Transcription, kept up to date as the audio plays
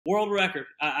World record.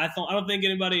 I don't think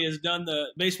anybody has done the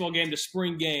baseball game to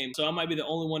spring game, so I might be the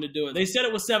only one to do it. They said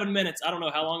it was 7 minutes. I don't know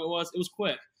how long it was. It was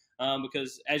quick.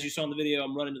 Because as you saw in the video,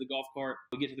 I'm running to the golf cart.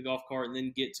 We get to the golf cart and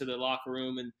then get to the locker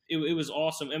room, and it was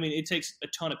awesome. I mean, it takes a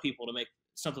ton of people to make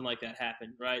something like that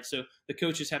happen, right? So the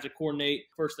coaches have to coordinate.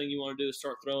 First thing you want to do is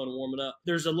start throwing and warming up.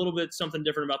 There's a little bit something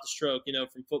different about the stroke,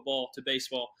 from football to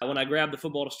baseball. When I grabbed the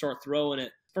football to start throwing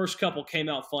it, first couple came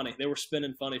out funny. They were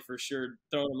spinning funny for sure,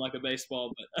 throwing them like a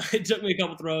baseball. But it took me a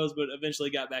couple throws, but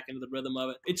eventually got back into the rhythm of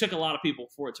it. It took a lot of people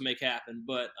for it to make happen,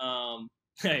 but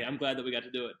hey, I'm glad that we got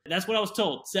to do it. That's what I was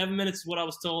told. 7 minutes is what I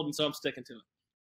was told, and so I'm sticking to it.